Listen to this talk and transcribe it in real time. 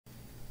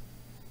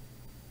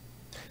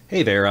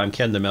Hey there, I'm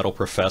Ken the Metal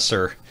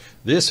Professor.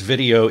 This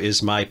video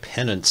is my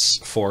penance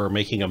for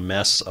making a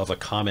mess of a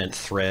comment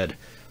thread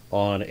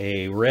on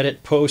a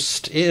Reddit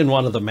post in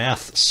one of the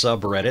math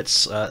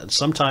subreddits.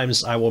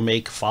 Sometimes I will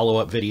make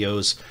follow-up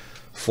videos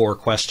for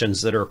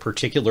questions that are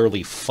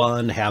particularly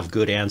fun, have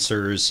good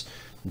answers,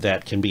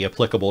 that can be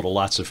applicable to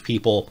lots of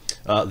people.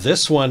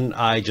 This one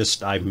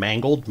I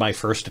mangled my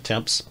first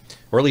attempts,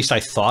 or at least I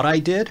thought I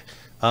did.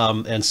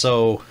 And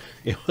so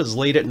it was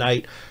late at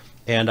night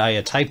and I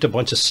had typed a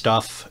bunch of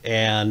stuff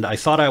and I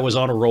thought I was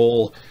on a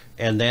roll,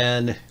 and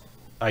then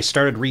I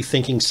started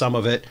rethinking some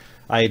of it.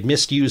 I had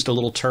misused a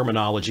little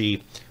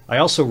terminology. I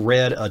also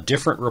read a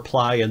different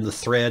reply in the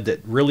thread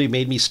that really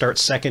made me start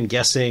second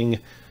guessing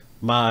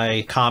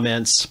my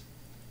comments.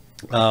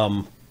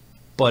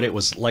 But it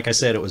was, like I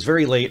said, it was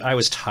very late. I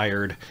was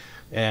tired.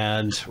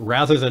 And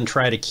rather than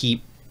try to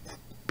keep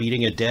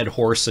beating a dead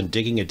horse and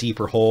digging a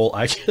deeper hole,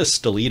 I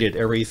just deleted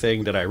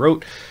everything that I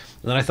wrote.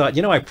 And then I thought,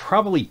 I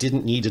probably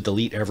didn't need to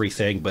delete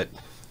everything, but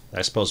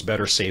I suppose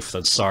better safe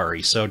than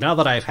sorry. So now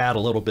that I've had a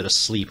little bit of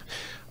sleep,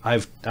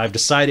 I've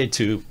decided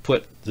to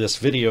put this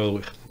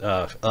video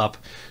up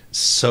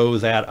so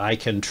that I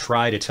can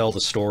try to tell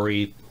the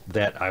story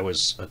that I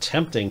was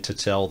attempting to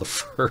tell the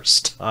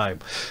first time.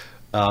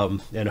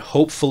 And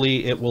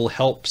hopefully it will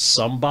help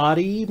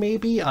somebody,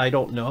 maybe, I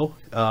don't know.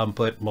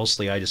 But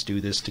mostly I just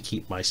do this to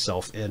keep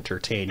myself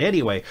entertained.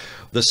 Anyway,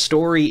 the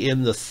story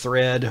in the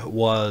thread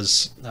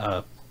was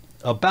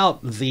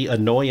about the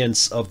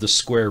annoyance of the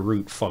square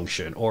root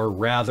function, or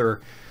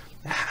rather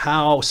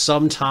how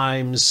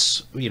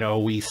sometimes,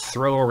 we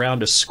throw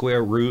around a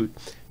square root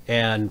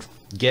and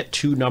get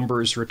two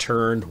numbers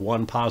returned,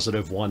 one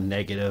positive, one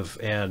negative,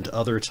 and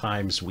other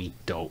times we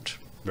don't,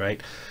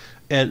 right?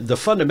 And the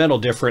fundamental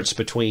difference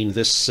between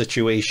this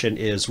situation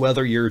is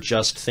whether you're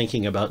just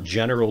thinking about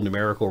general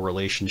numerical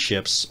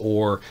relationships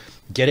or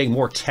getting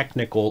more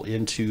technical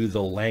into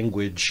the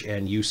language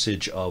and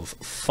usage of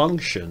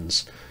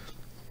functions,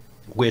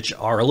 which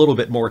are a little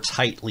bit more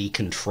tightly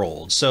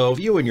controlled. So if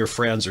you and your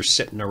friends are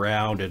sitting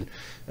around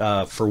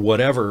and for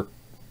whatever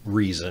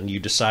reason you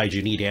decide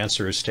you need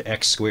answers to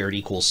x squared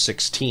equals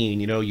 16,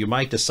 you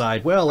might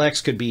decide, well,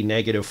 x could be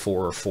 -4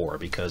 or 4,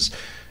 because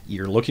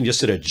you're looking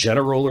just at a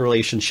general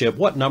relationship.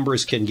 What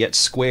numbers can get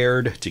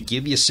squared to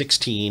give you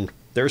 16?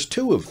 There's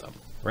two of them,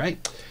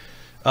 right?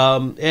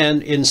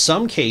 And in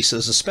some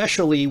cases,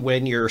 especially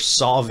when you're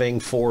solving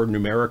for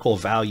numerical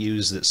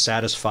values that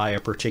satisfy a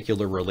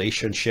particular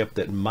relationship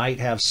that might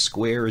have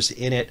squares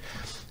in it,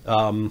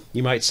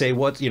 you might say,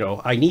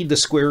 I need the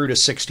square root of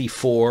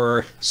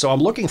 64, so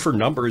I'm looking for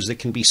numbers that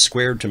can be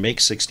squared to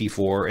make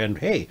 64, and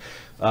hey,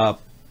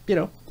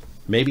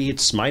 maybe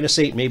it's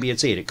 -8, maybe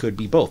it's 8. It could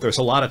be both. There's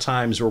a lot of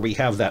times where we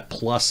have that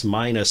plus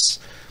minus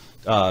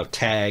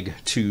tag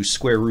to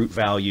square root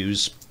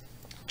values,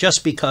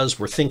 just because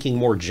we're thinking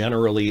more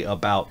generally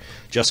about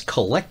just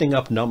collecting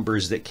up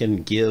numbers that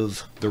can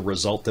give the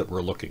result that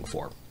we're looking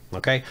for.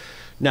 Okay.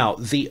 Now,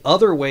 the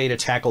other way to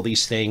tackle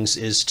these things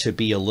is to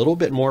be a little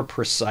bit more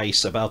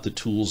precise about the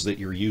tools that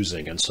you're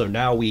using. And so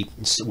now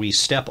we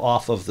step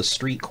off of the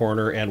street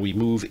corner and we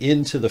move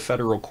into the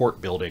federal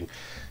court building,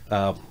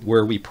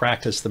 where we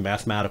practice the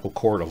mathematical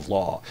court of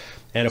law.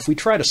 And if we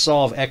try to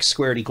solve x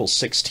squared equals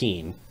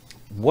 16,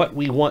 what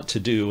we want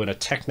to do in a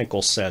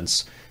technical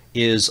sense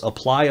is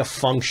apply a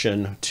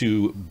function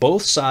to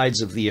both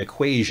sides of the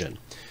equation.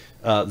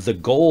 The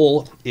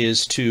goal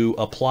is to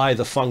apply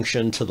the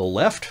function to the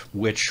left,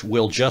 which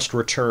will just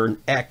return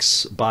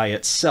x by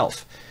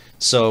itself.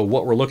 So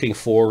what we're looking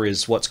for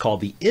is what's called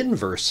the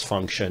inverse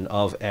function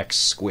of x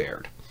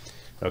squared.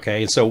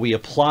 Okay, and so we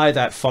apply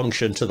that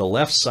function to the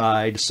left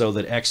side so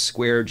that x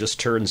squared just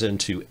turns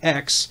into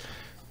x,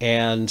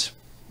 and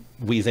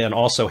we then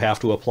also have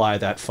to apply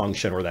that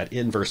function, or that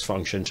inverse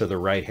function, to the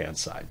right-hand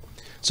side.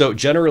 So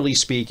generally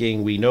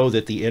speaking, we know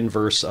that the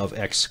inverse of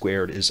x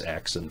squared is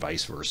x, and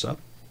vice versa.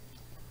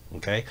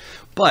 Okay,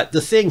 but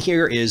the thing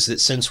here is that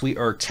since we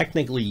are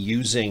technically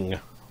using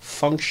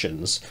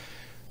functions,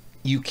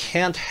 you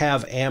can't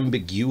have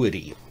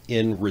ambiguity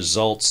in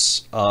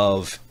results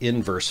of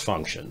inverse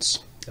functions.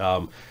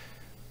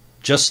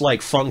 Just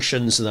like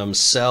functions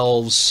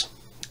themselves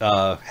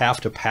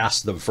have to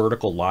pass the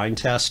vertical line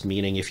test,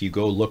 meaning if you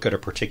go look at a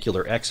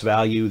particular x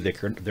value,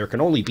 there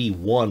can only be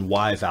one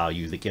y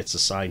value that gets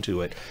assigned to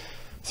it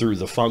through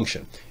the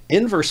function.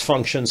 Inverse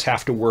functions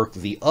have to work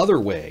the other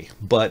way,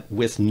 but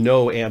with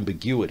no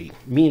ambiguity,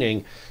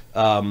 meaning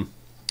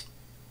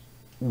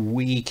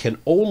we can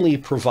only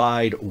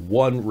provide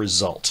one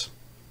result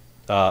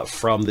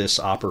from this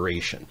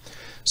operation.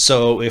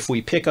 So if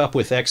we pick up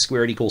with x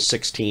squared equals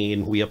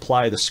 16, we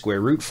apply the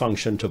square root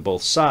function to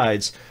both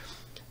sides.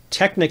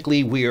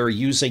 Technically, we are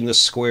using the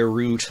square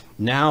root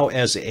now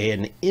as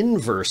an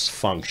inverse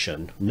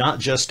function, not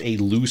just a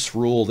loose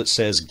rule that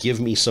says, give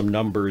me some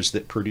numbers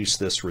that produce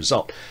this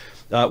result,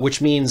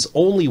 which means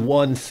only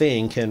one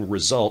thing can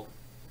result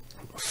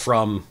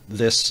from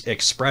this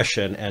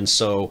expression. And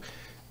so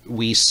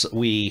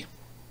we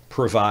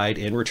provide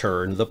in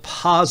return the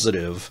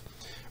positive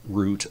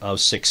root of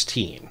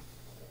 16.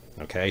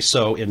 Okay,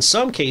 so in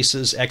some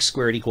cases, x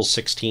squared equals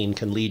 16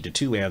 can lead to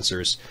 2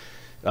 answers.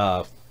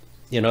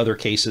 In other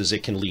cases,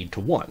 it can lead to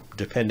 1,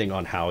 depending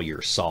on how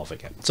you're solving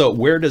it. So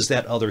where does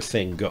that other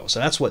thing go? So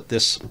that's what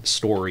this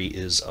story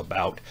is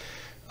about.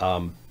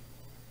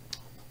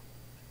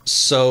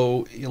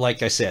 So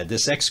like I said,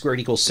 this x squared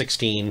equals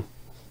 16,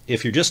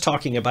 if you're just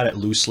talking about it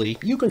loosely,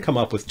 you can come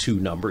up with 2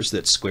 numbers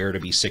that square to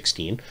be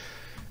 16.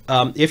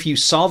 If you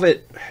solve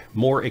it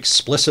more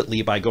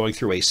explicitly by going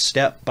through a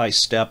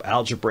step-by-step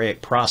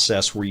algebraic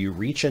process where you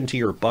reach into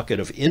your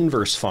bucket of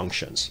inverse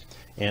functions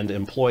and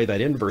employ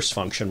that inverse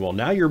function, well,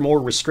 now you're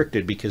more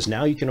restricted because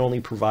now you can only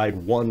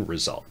provide 1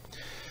 result.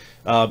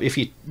 If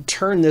you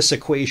turn this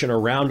equation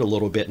around a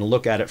little bit and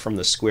look at it from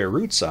the square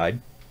root side,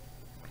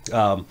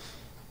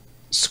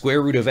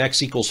 square root of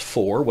x equals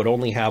 4 would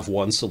only have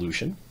 1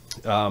 solution,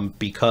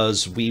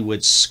 because we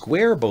would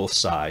square both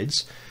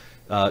sides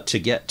to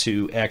get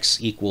to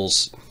x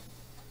equals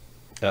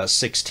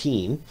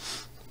 16,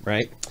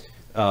 right?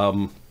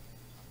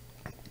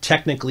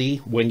 Technically,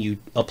 when you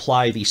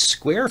apply the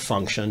square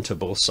function to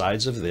both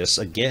sides of this,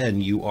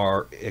 again, you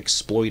are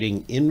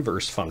exploiting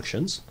inverse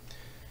functions.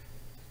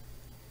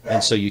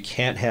 And so you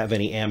can't have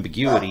any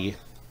ambiguity.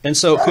 And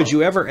so could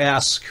you ever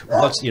ask,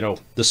 what's,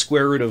 the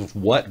square root of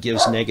what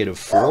gives negative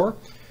 4?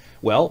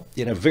 Well,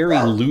 in a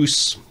very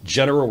loose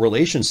general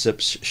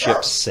relationship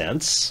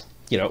sense,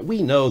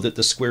 we know that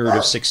the square root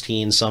of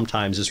 16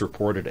 sometimes is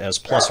reported as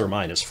plus or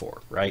minus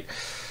 4, right?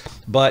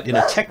 But in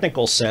a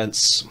technical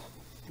sense,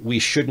 we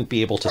shouldn't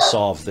be able to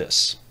solve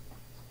this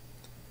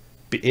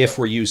if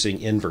we're using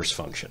inverse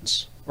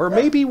functions. Or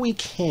maybe we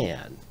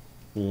can.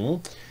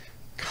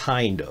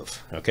 Kind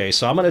of. Okay,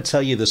 so I'm going to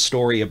tell you the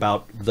story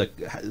about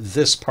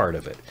this part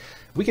of it.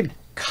 We could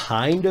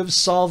kind of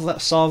solve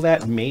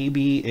that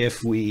maybe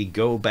if we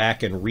go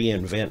back and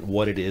reinvent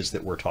what it is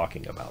that we're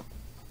talking about.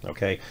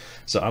 Okay,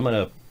 so I'm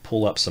going to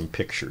pull up some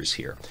pictures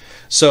here.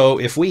 So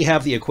if we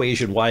have the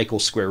equation y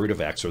equals square root of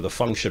x, or the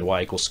function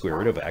y equals square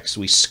root of x,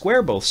 we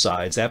square both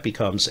sides, that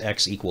becomes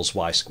x equals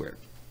y squared.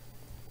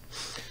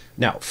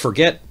 Now,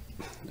 forget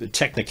the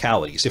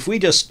technicalities. If we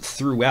just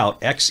threw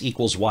out x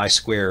equals y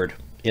squared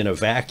in a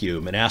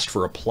vacuum and asked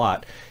for a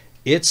plot,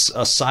 it's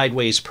a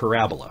sideways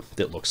parabola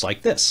that looks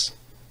like this,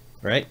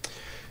 right?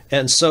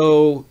 And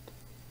so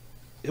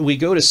we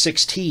go to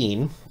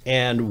 16,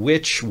 and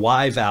which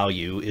y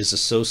value is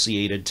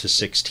associated to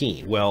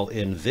 16? Well,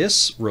 in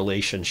this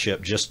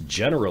relationship, just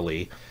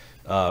generally,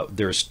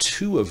 there's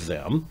 2 of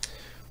them,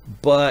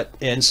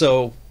 and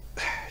so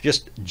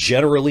just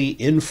generally,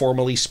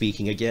 informally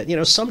speaking,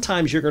 again,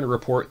 sometimes you're going to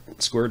report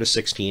square root of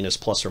 16 as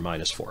plus or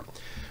minus 4.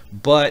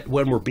 But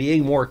when we're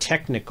being more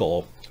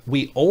technical,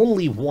 we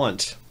only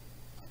want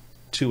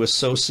to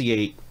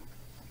associate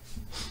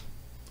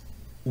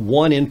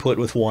 1 input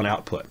with 1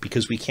 output,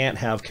 because we can't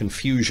have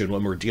confusion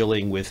when we're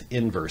dealing with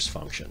inverse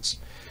functions.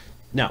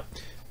 Now,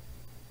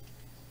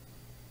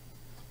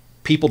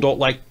 people don't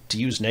like to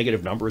use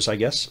negative numbers, I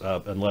guess,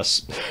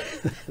 unless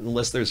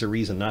there's a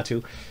reason not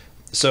to.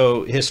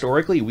 So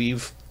historically,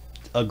 we've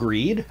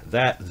agreed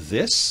that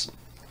this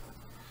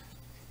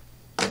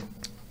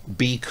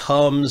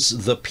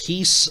becomes the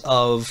piece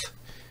of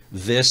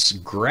this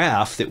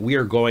graph that we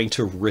are going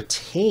to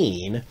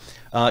retain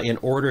in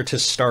order to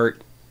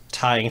start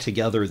tying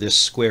together this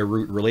square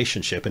root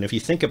relationship. And if you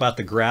think about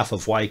the graph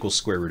of y equals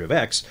square root of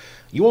x,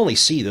 you only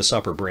see this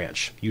upper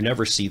branch. You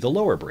never see the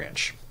lower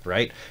branch,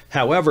 right?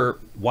 However,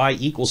 y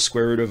equals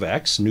square root of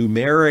x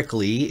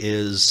numerically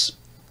is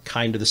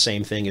kind of the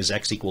same thing as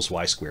x equals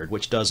y squared,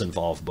 which does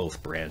involve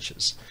both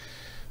branches.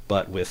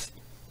 But with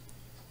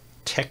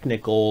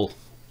technical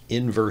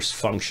inverse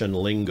function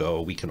lingo,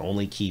 we can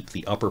only keep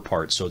the upper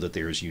part so that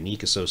there's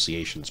unique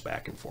associations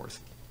back and forth.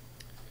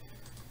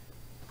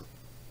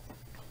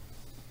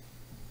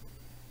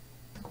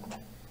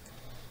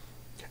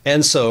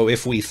 And so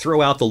if we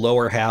throw out the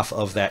lower half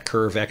of that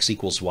curve x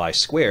equals y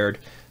squared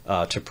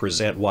to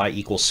present y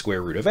equals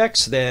square root of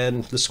x,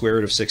 then the square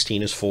root of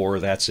 16 is 4.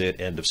 That's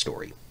it. End of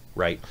story,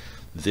 right?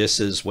 This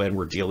is when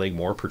we're dealing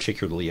more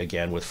particularly,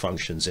 again, with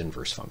functions,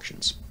 inverse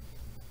functions.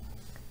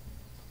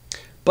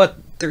 But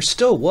there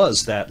still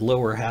was that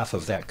lower half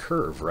of that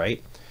curve,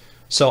 right?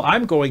 So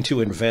I'm going to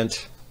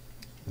invent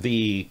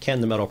the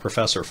Ken the Metal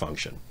Professor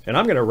function. And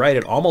I'm going to write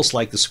it almost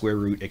like the square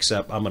root,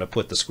 except I'm going to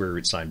put the square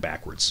root sign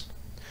backwards.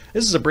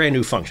 This is a brand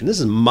new function. This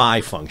is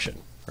my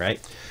function, right?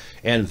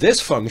 And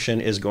this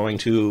function is going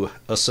to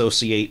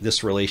associate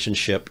this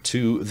relationship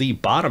to the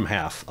bottom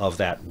half of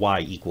that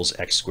y equals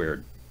x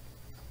squared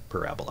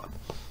parabola,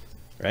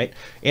 right?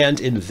 And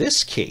in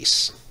this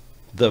case,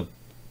 the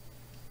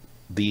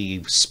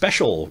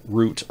special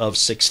root of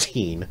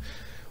 16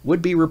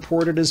 would be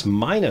reported as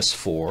minus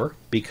 4,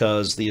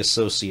 because the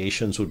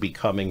associations would be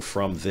coming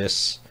from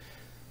this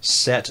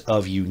set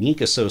of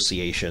unique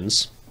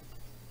associations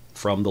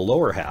from the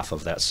lower half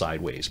of that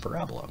sideways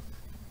parabola,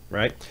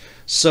 right?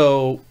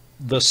 So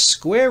the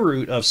square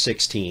root of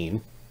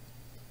 16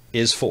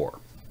 is 4.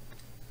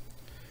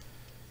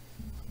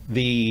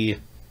 The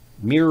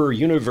mirror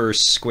universe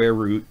square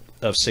root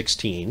of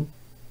 16,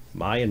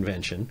 my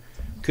invention,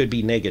 could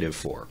be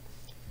 -4.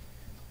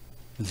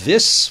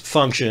 This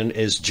function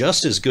is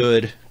just as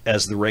good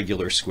as the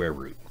regular square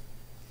root.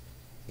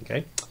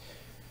 Okay?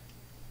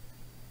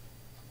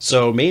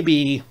 So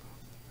maybe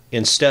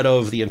instead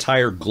of the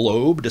entire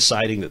globe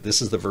deciding that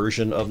this is the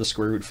version of the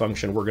square root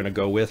function we're going to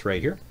go with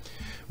right here,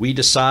 we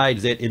decide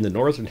that in the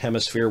northern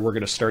hemisphere we're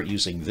going to start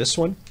using this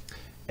one,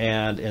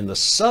 and in the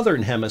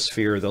southern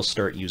hemisphere they'll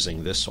start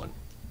using this one.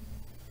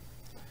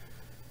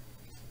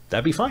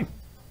 That'd be fine.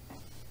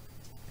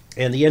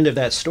 And the end of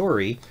that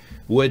story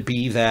would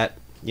be that,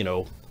 you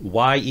know,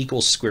 y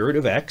equals square root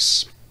of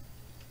x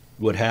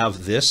would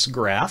have this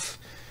graph.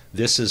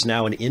 This is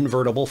now an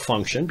invertible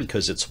function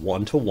because it's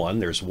 1 to 1.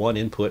 There's one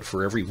input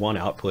for every one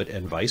output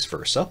and vice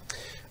versa.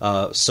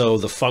 So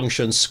the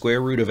function square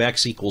root of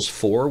x equals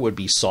 4 would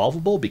be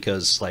solvable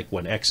because, like,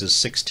 when x is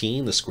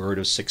 16, the square root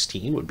of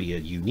 16 would be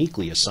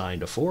uniquely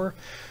assigned to 4.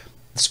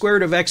 The square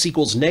root of x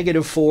equals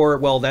 -4,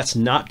 well, that's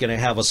not going to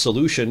have a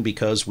solution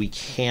because we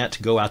can't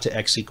go out to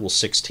x equals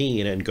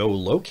 16 and go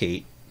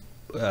locate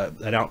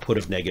an output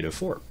of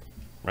 -4,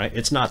 right?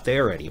 It's not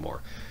there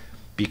anymore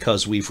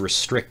because we've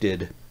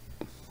restricted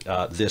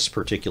this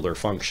particular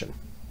function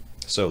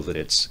so that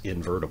it's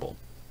invertible.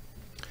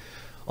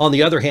 On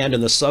the other hand,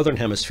 in the southern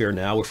hemisphere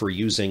now, if we're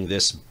using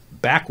this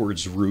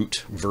backwards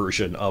root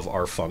version of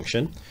our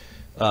function,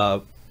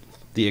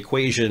 the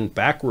equation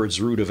backwards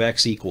root of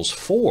x equals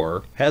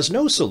 4 has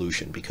no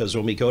solution because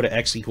when we go to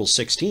x equals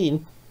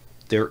 16,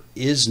 there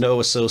is no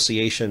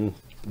association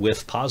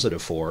with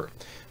 +4.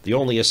 The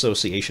only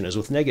association is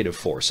with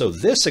 -4. So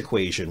this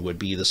equation would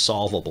be the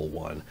solvable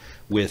one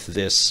with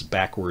this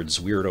backwards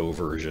weirdo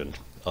version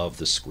of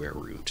the square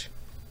root.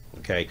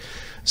 Okay,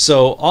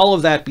 so all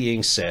of that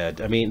being said,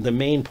 I mean, the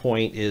main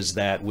point is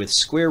that with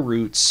square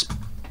roots,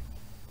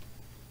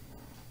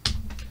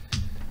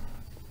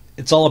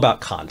 it's all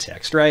about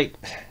context, right?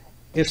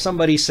 If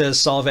somebody says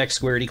solve x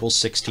squared equals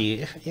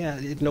 16, yeah,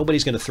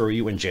 nobody's going to throw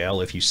you in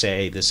jail if you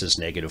say this is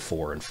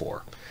 -4 and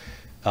 4.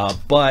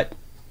 But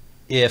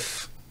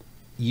if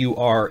you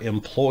are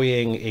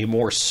employing a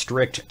more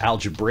strict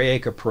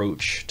algebraic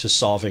approach to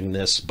solving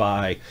this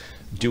by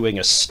doing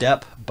a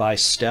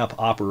step-by-step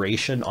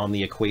operation on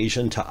the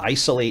equation to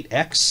isolate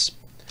x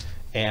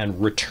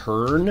and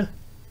return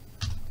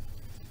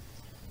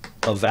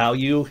a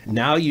value,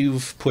 now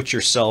you've put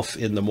yourself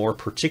in the more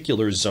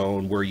particular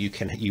zone where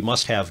you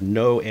must have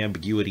no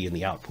ambiguity in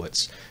the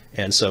outputs.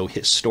 And so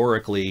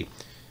historically,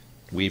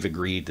 we've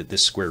agreed that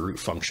this square root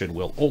function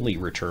will only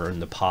return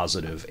the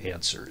positive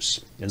answers.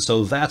 And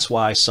so that's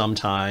why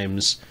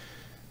sometimes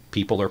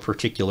people are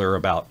particular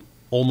about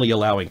only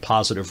allowing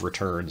positive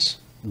returns,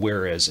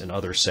 whereas in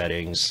other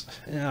settings,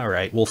 all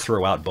right, we'll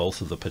throw out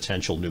both of the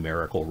potential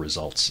numerical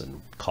results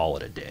and call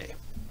it a day.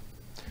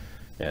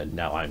 And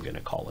now I'm going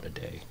to call it a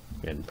day.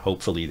 And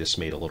hopefully this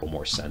made a little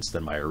more sense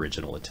than my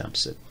original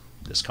attempts at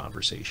this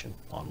conversation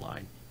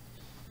online.